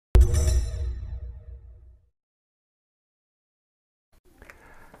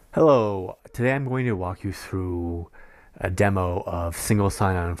Hello, today I'm going to walk you through a demo of single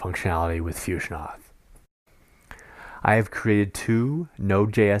sign-on functionality with FusionAuth. I have created two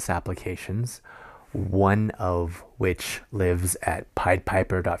Node.js applications, one of which lives at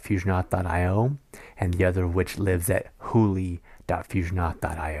piedpiper.fusionauth.io and the other which lives at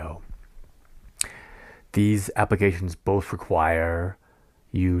huli.fusionauth.io. These applications both require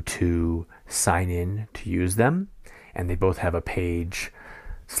you to sign in to use them, and they both have a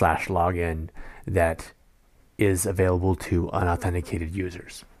page/login that is available to unauthenticated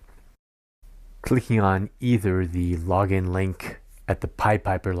users. Clicking on either the login link at the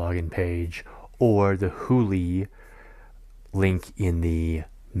PiedPiper login page or the Huli link in the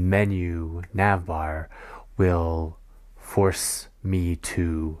menu navbar will force me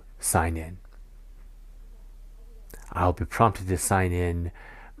to sign in. I'll be prompted to sign in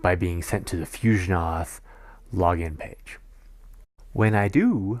by being sent to the FusionAuth login page. When I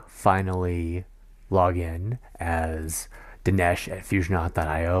do finally log in as Danesh at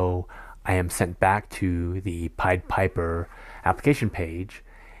FusionAuth.io, I am sent back to the PiedPiper application page,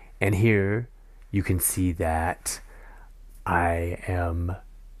 and here you can see that I am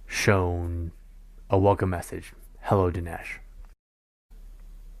shown a welcome message. Hello, Danesh.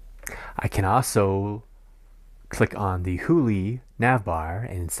 I can also click on the Huli navbar,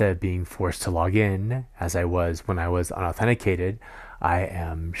 and instead of being forced to log in as I was when I was unauthenticated, I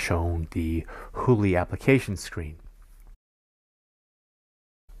am shown the Huli application screen.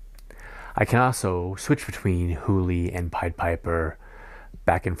 I can also switch between Huli and PiedPiper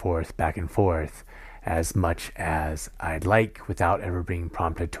back and forth as much as I'd like without ever being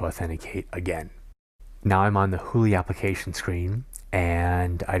prompted to authenticate again. Now I'm on the Huli application screen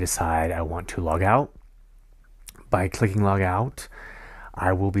and I decide I want to log out. By clicking log out,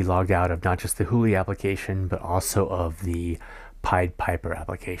 I will be logged out of not just the Huli application, but also of the PiedPiper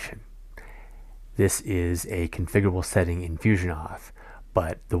application. This is a configurable setting in FusionAuth,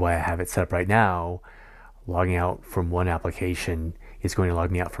 but the way I have it set up right now, logging out from one application is going to log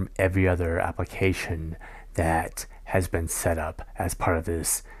me out from every other application that has been set up as part of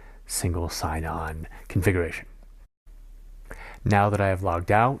this single sign-on configuration. Now that I have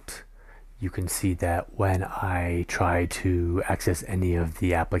logged out, you can see that when I try to access any of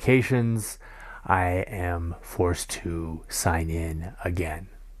the applications, I am forced to sign in again.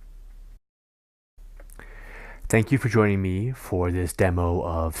 Thank you for joining me for this demo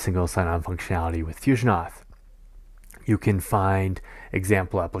of single sign-on functionality with FusionAuth. You can find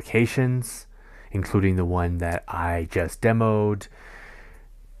example applications, including the one that I just demoed,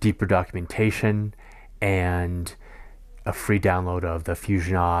 deeper documentation, and a free download of the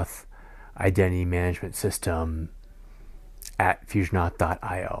FusionAuth identity management system at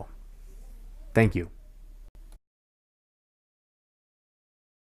FusionAuth.io. Thank you.